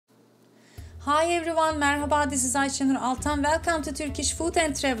Hi everyone, merhaba, this is Ayşenur Altan. Welcome to Turkish Food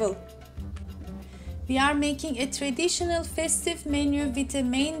and Travel. We are making a traditional festive menu with a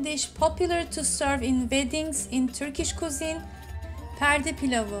main dish popular to serve in weddings in Turkish cuisine, Perde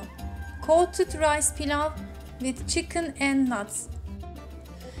Pilavı, coated rice pilav with chicken and nuts.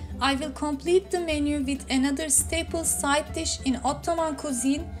 I will complete the menu with another staple side dish in Ottoman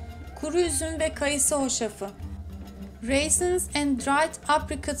cuisine, Kuru Üzüm ve Kayısı Hoşafı, raisins and dried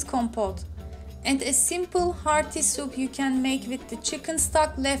apricots compote, and a simple hearty soup you can make with the chicken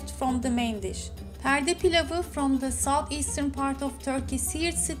stock left from the main dish. Perde Pilavı from the southeastern part of Turkey,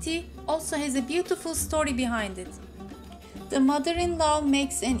 Siirt City, also has a beautiful story behind it. The mother-in-law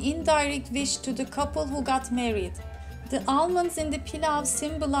makes an indirect wish to the couple who got married. The almonds in the pilav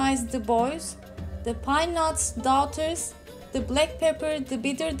symbolize the boys, the pinenuts, daughters, the black pepper, the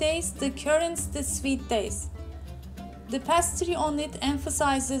bitter days, the currants, the sweet days. The pastry on it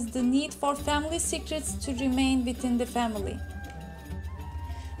emphasizes the need for family secrets to remain within the family.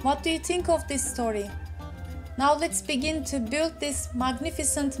 What do you think of this story? Now let's begin to build this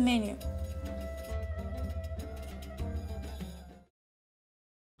magnificent menu.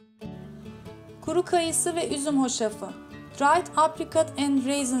 Kuru kayısı ve üzüm hoşafı, dried apricot and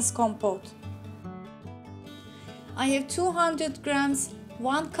raisins compote. I have 200 grams,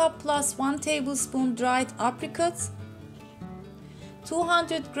 1 cup plus 1 tablespoon dried apricots,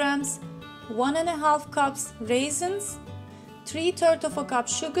 200 grams, 1.5 cups raisins, 3/3 of a cup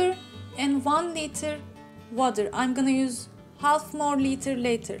sugar, and 1 liter water. I'm gonna use half more liter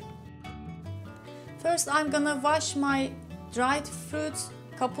later. First, I'm gonna wash my dried fruits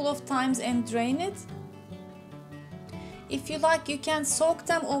a couple of times and drain it. If you like, you can soak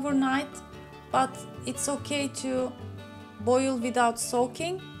them overnight, but it's okay to boil without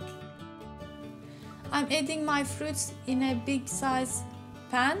soaking. I'm adding my fruits in a big size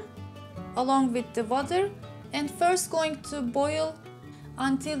pan along with the water and first going to boil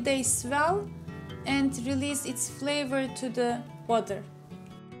until they swell and release its flavor to the water.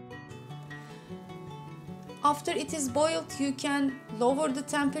 After it is boiled, you can lower the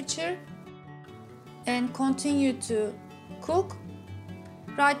temperature and continue to cook.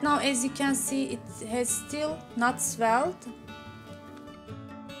 Right now, as you can see, it has still not swelled.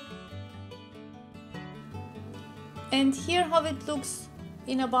 And here how it looks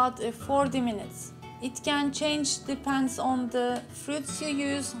in about 40 minutes. It can change, depends on the fruits you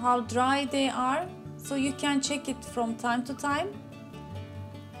use, how dry they are, so you can check it from time to time.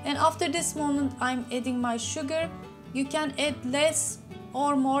 And after this moment, I'm adding my sugar. You can add less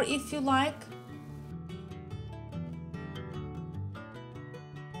or more if you like.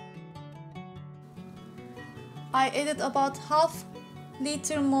 I added about half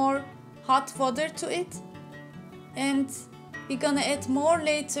liter more hot water to it, and we're gonna add more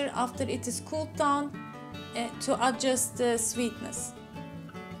later after it is cooled down to adjust the sweetness.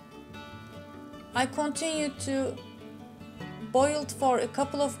 I continue to boil it for a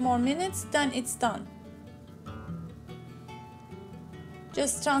couple of more minutes, then it's done.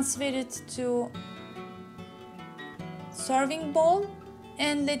 Just transfer it to serving bowl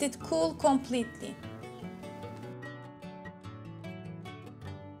and let it cool completely.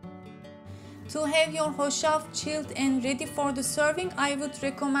 To have your hoşaf chilled and ready for the serving, I would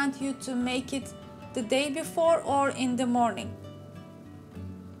recommend you to make it the day before or in the morning.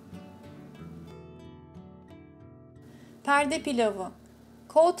 Perde Pilavı,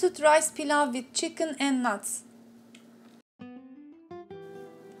 coated rice pilav with chicken and nuts.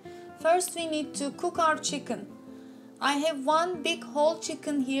 First we need to cook our chicken. I have one big whole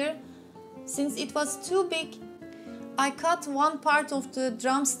chicken here. Since it was too big, I cut one part of the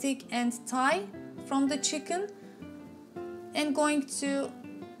drumstick and thigh from the chicken and going to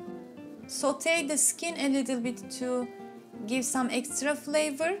saute the skin a little bit to give some extra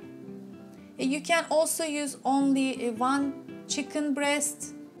flavor. You can also use only one chicken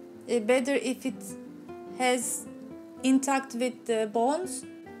breast, better if it has intact with the bones,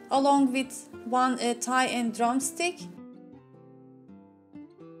 along with one thigh and drumstick.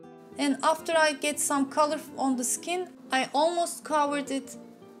 And after I get some color on the skin, I almost covered it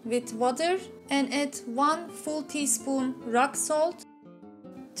with water and add 1 full teaspoon rock salt,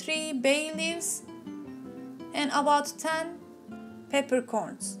 3 bay leaves, and about 10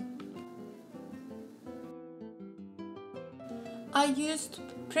 peppercorns. I used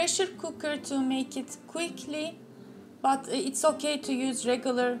pressure cooker to make it quickly, but it's okay to use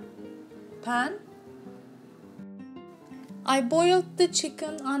regular pan. I boiled the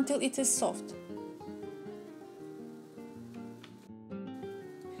chicken until it is soft.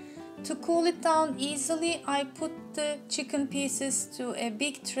 To cool it down easily, I put the chicken pieces to a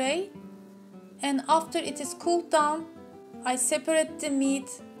big tray And after it is cooled down, I separate the meat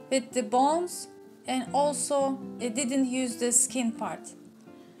with the bones and also I didn't use the skin part.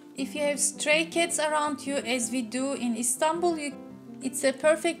 If you have stray cats around you, as we do in Istanbul, it's a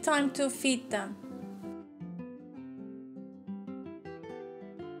perfect time to feed them.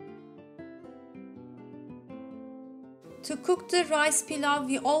 To cook the rice pilav,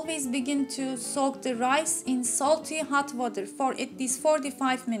 we always begin to soak the rice in salty hot water for at least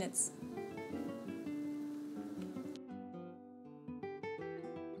 45 minutes.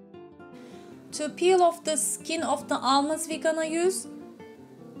 To peel off the skin of the almonds we're gonna use,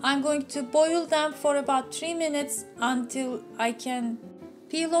 I'm going to boil them for about 3 minutes until I can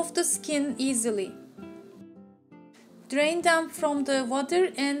peel off the skin easily. Drain them from the water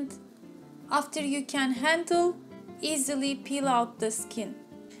and after you can handle, easily peel out the skin.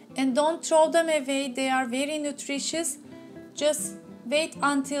 And don't throw them away, they are very nutritious. Just wait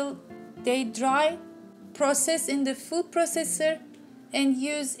until they dry, process in the food processor and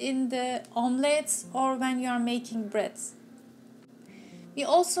use in the omelets or when you are making breads. We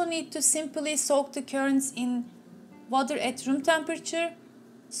also need to simply soak the currants in water at room temperature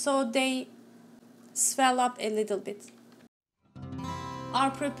so they swell up a little bit. Our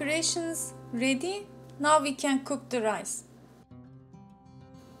preparations ready. Now we can cook the rice.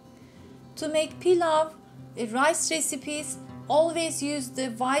 To make pilav, rice recipes, always use the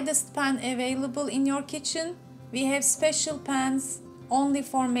widest pan available in your kitchen. We have special pans only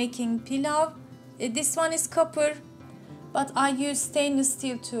for making pilav. This one is copper, but I use stainless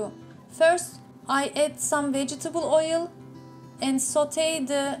steel too. First, I add some vegetable oil and saute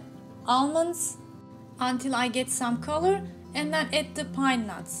the almonds until I get some color and then add the pine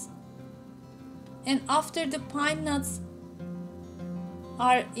nuts. And after the pine nuts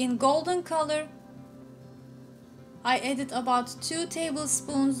are in golden color, I added about 2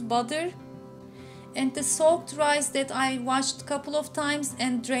 tablespoons butter and the soaked rice that I washed a couple of times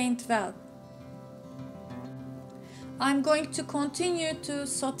and drained well. I'm going to continue to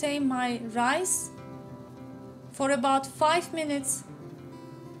saute my rice for about 5 minutes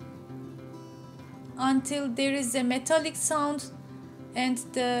until there is a metallic sound and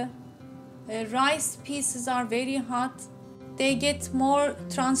the rice pieces are very hot. They get more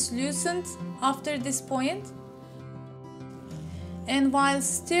translucent after this point. And while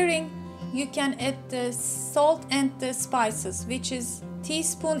stirring, you can add the salt and the spices, which is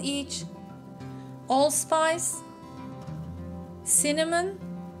teaspoon each, allspice, cinnamon,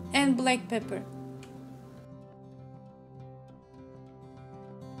 and black pepper.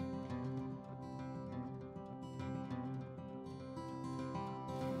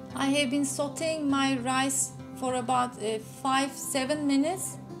 I have been sauteing my rice for about 5-7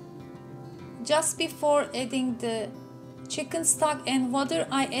 minutes. Just before adding the chicken stock and water,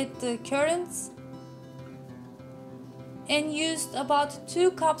 I add the currants and used about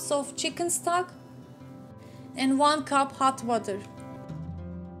 2 cups of chicken stock and 1 cup hot water.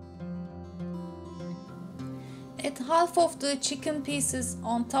 Add half of the chicken pieces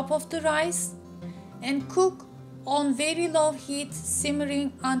on top of the rice and cook on very low heat,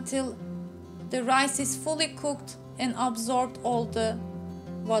 simmering until the rice is fully cooked and absorbed all the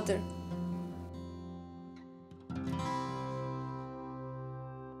water.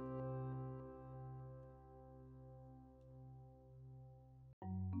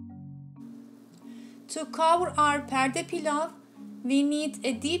 To cover our perde pilav, we need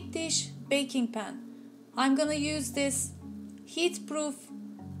a deep dish baking pan. I'm gonna use this heat-proof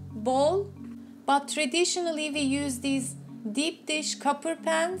bowl, but traditionally we use these deep dish copper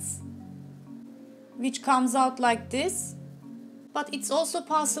pans, which comes out like this. But it's also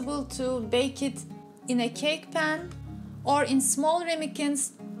possible to bake it in a cake pan or in small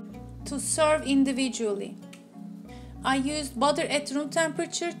ramekins to serve individually. I used butter at room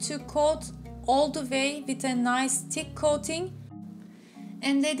temperature to coat all the way with a nice thick coating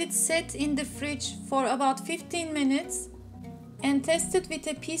and let it set in the fridge for about 15 minutes and test it with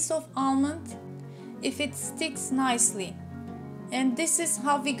a piece of almond if it sticks nicely. And this is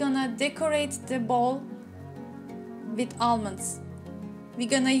how we're gonna decorate the bowl with almonds. We're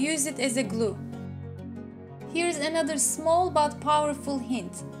gonna use it as a glue. Here's another small but powerful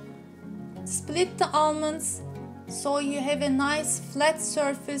hint. Split the almonds so you have a nice flat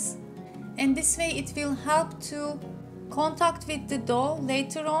surface, and this way it will help to contact with the dough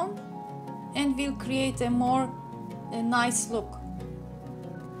later on and will create a nice look.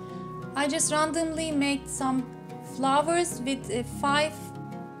 I just randomly made some flowers with 5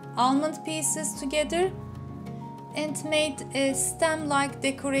 almond pieces together and made stem-like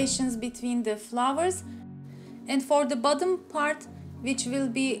decorations between the flowers. And for the bottom part, which will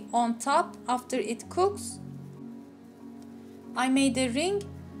be on top after it cooks. I made a ring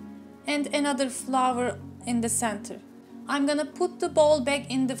and another flower in the center. I'm gonna put the bowl back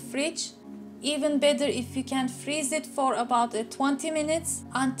in the fridge. Even better if you can freeze it for about 20 minutes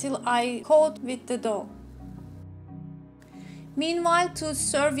until I coat with the dough. Meanwhile, to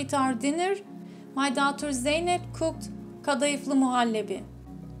serve with our dinner, my daughter Zeynep cooked kadayıflı muhallebi,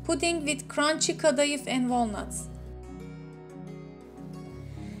 pudding with crunchy kadayıf and walnuts.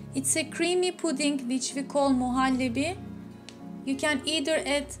 It's a creamy pudding which we call muhallebi. You can either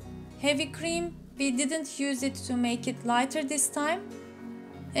add heavy cream, we didn't use it to make it lighter this time,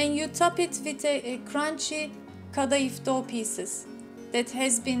 and you top it with a crunchy kadayıf dough pieces that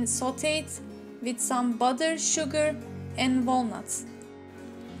has been sauteed with some butter, sugar and walnuts.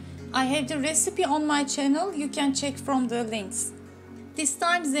 I have the recipe on my channel, you can check from the links. This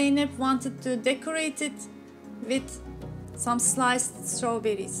time Zeynep wanted to decorate it with some sliced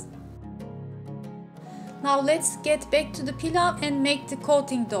strawberries. Now let's get back to the pilav and make the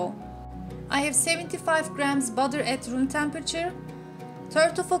coating dough. I have 75 grams butter at room temperature,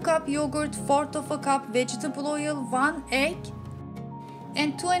 1/3 of a cup yogurt, 1/4 of a cup vegetable oil, 1 egg,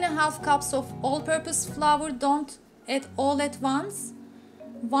 and 2.5 cups of all-purpose flour. Don't add all at once,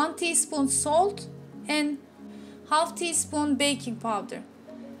 1 teaspoon salt and 1/2 teaspoon baking powder.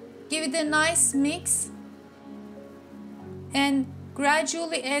 Give it a nice mix and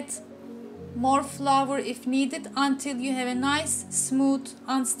gradually add more flour if needed until you have a nice, smooth,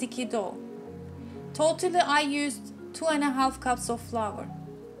 unsticky dough. Totally I used 2.5 cups of flour.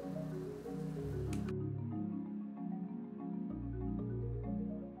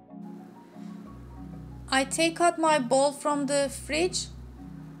 I take out my bowl from the fridge.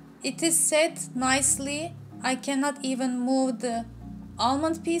 It is set nicely. I cannot even move the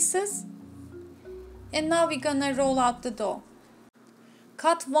almond pieces. And now we're gonna roll out the dough.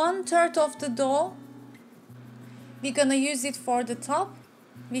 Cut 1/3 of the dough. We're gonna use it for the top,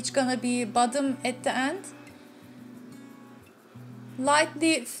 which gonna be bottom at the end.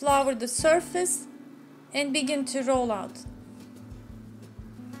 Lightly flour the surface and begin to roll out.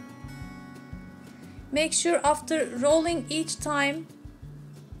 Make sure after rolling each time,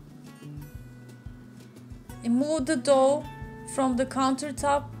 move the dough from the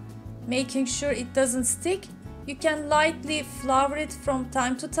countertop, making sure it doesn't stick. You can lightly flour it from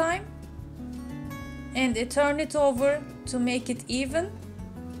time to time and turn it over to make it even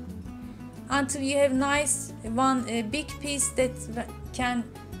until you have nice one big piece that can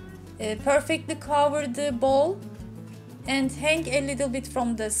perfectly cover the bowl and hang a little bit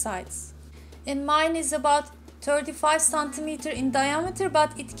from the sides. And mine is about 35 centimeter in diameter,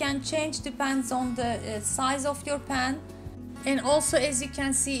 but it can change, depends on the size of your pan. And also, as you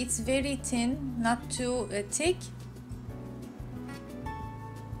can see, it's very thin, not too thick.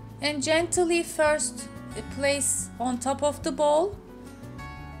 And gently first place on top of the bowl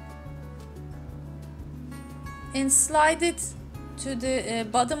and slide it to the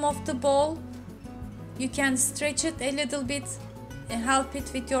bottom of the bowl. You can stretch it a little bit and help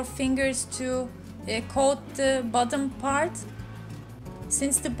it with your fingers to coat the bottom part.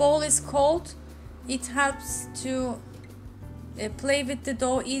 Since the bowl is cold, it helps to play with the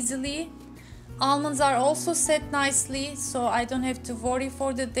dough easily. Almonds are also set nicely, so I don't have to worry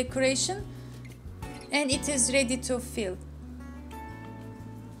for the decoration, and it is ready to fill.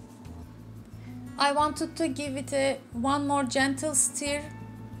 I wanted to give it one more gentle stir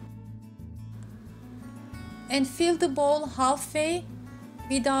and fill the bowl halfway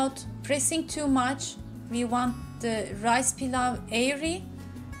without pressing too much. We want the rice pilav airy.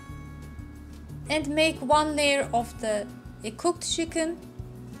 And make one layer of the cooked chicken.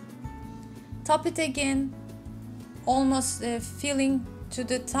 Top it again, almost filling to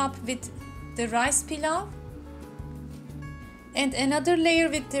the top with the rice pilav. And another layer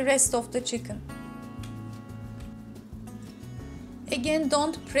with the rest of the chicken. Again,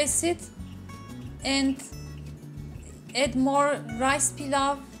 don't press it and add more rice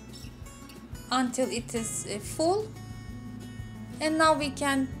pilav until it is full. And now we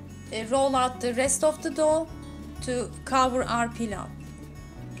can roll out the rest of the dough to cover our pilav.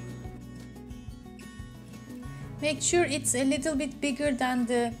 Make sure it's a little bit bigger than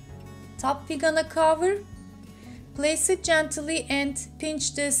the top we're gonna cover. Place it gently and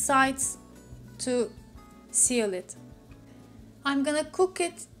pinch the sides to seal it. I'm gonna cook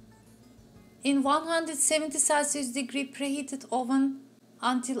it in 170 Celsius degree preheated oven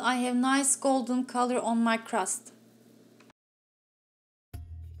until I have nice golden color on my crust.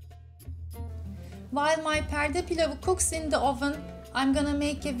 While my Perde Pilavı cooks in the oven, I'm gonna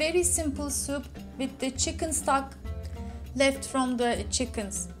make a very simple soup with the chicken stock. left from the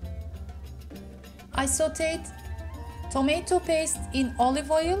chickens. I sauteed tomato paste in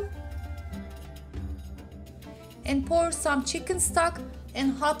olive oil and pour some chicken stock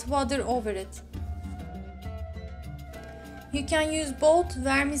and hot water over it. You can use both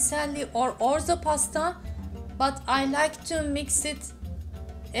vermicelli or orzo pasta, but I like to mix it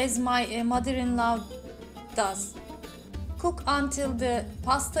as my mother-in-law does. Cook until the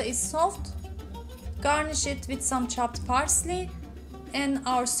pasta is soft. Garnish it with some chopped parsley and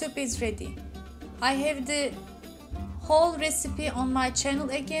our soup is ready. I have the whole recipe on my channel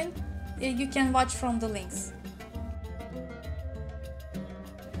again. You can watch from the links.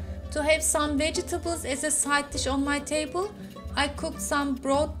 To have some vegetables as a side dish on my table, I cooked some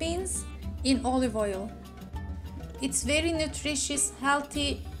broad beans in olive oil. It's very nutritious,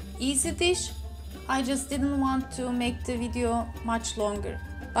 healthy, easy dish. I just didn't want to make the video much longer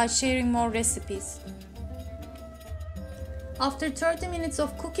by sharing more recipes. After 30 minutes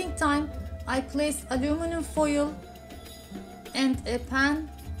of cooking time, I placed aluminum foil and a pan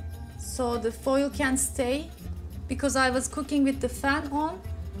so the foil can stay because I was cooking with the fan on,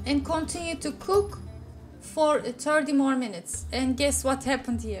 and continue to cook for 30 more minutes. And guess what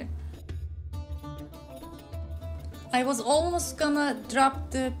happened here? I was almost gonna drop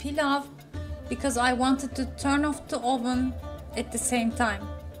the pilav because I wanted to turn off the oven at the same time.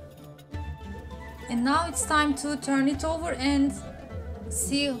 And now it's time to turn it over and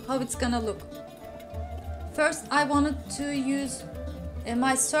see how it's gonna look. First, I wanted to use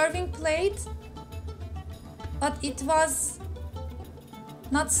my serving plate, but it was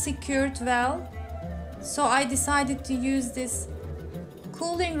not secured well, so I decided to use this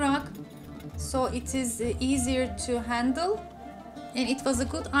cooling rack so it is easier to handle, and it was a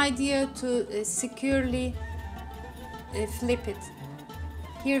good idea to securely flip it.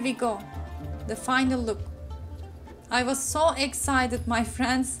 Here we go, the final look. I was so excited, my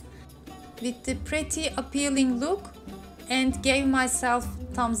friends, with the pretty appealing look, and gave myself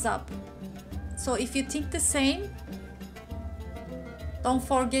thumbs up. So if you think the same, don't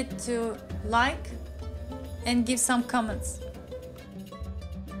forget to like and give some comments.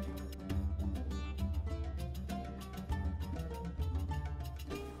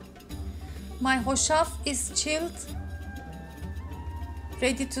 My Hoşaf is chilled,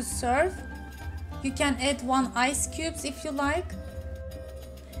 ready to serve. You can add 1 ice cubes if you like.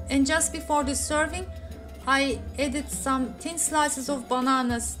 And just before the serving, I added some thin slices of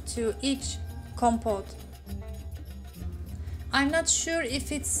bananas to each compote. I'm not sure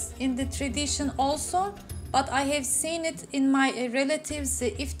if it's in the tradition also, but I have seen it in my relatives'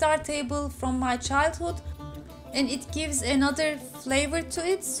 iftar table from my childhood, and it gives another flavor to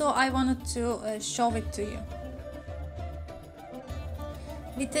it, so I wanted to show it to you.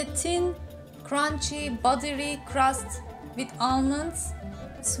 With a thin, crunchy, buttery crust with almonds,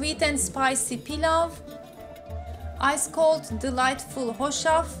 sweet and spicy pilav, ice cold, delightful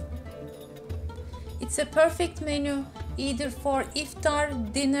hoşaf. It's a perfect menu either for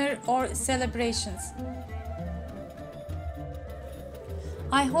iftar, dinner or celebrations.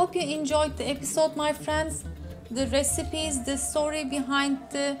 I hope you enjoyed the episode, my friends. The recipes, the story behind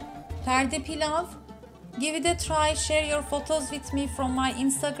the Perde Pilav. Give it a try, share your photos with me from my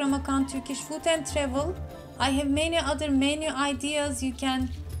Instagram account Turkish Food and Travel. I have many other menu ideas you can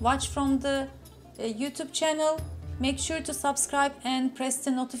watch from the YouTube channel. Make sure to subscribe and press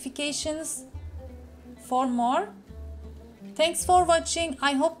the notifications for more. Thanks for watching.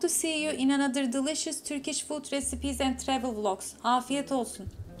 I hope to see you in another delicious Turkish food recipes and travel vlogs. Afiyet olsun.